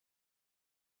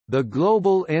The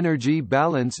Global Energy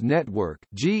Balance Network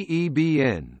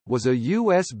 (GEBN) was a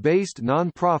U.S.-based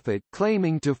nonprofit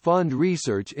claiming to fund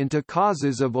research into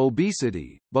causes of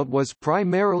obesity, but was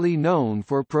primarily known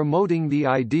for promoting the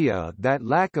idea that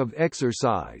lack of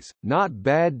exercise, not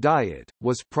bad diet,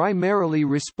 was primarily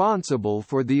responsible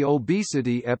for the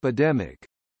obesity epidemic.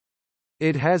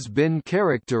 It has been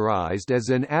characterized as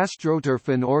an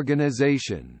astroturfing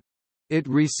organization. It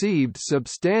received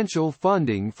substantial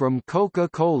funding from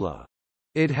Coca-Cola.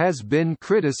 It has been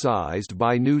criticized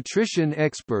by nutrition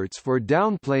experts for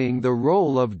downplaying the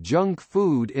role of junk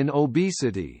food in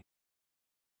obesity.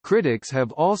 Critics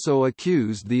have also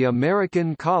accused the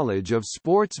American College of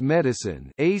Sports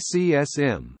Medicine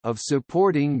 (ACSM) of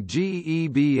supporting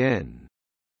GEBN.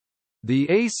 The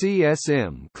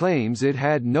ACSM claims it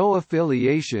had no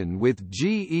affiliation with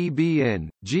GEBN.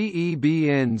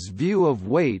 GEBN's view of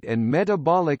weight and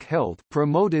metabolic health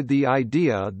promoted the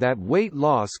idea that weight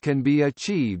loss can be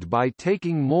achieved by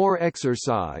taking more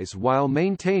exercise while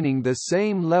maintaining the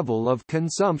same level of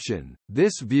consumption.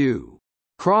 This view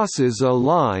crosses a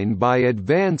line by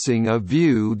advancing a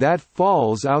view that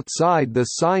falls outside the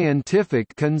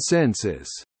scientific consensus,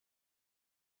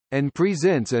 and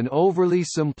presents an overly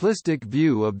simplistic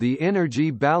view of the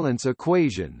energy balance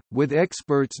equation, with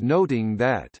experts noting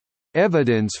that,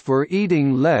 "...evidence for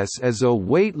eating less as a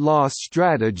weight loss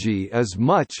strategy is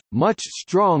much, much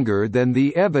stronger than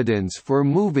the evidence for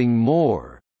moving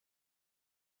more."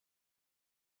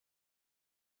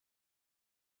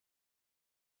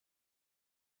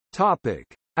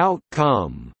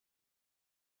 Outcome.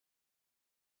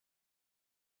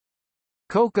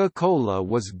 Coca-Cola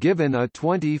was given a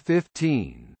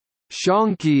 2015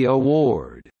 Shonky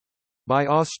Award by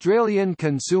Australian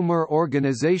consumer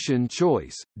organisation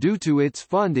Choice, due to its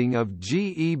funding of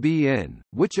GEBN,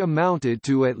 which amounted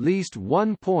to at least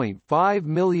 $1.5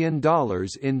 million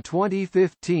in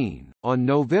 2015. On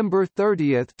November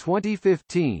 30,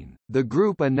 2015, the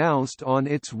group announced on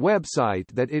its website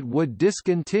that it would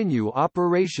discontinue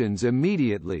operations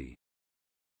immediately.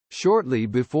 Shortly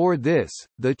before this,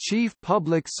 the chief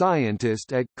public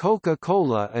scientist at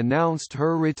Coca-Cola announced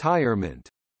her retirement.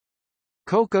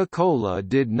 Coca-Cola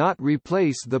did not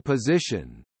replace the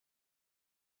position.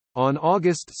 On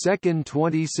August 2,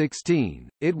 2016,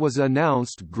 it was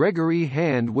announced Gregory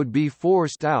Hand would be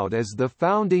forced out as the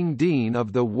founding dean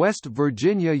of the West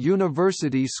Virginia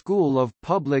University School of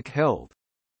Public Health.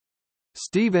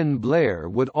 Stephen Blair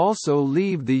would also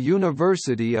leave the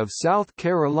University of South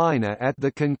Carolina at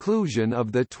the conclusion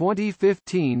of the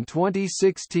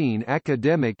 2015-2016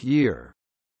 academic year.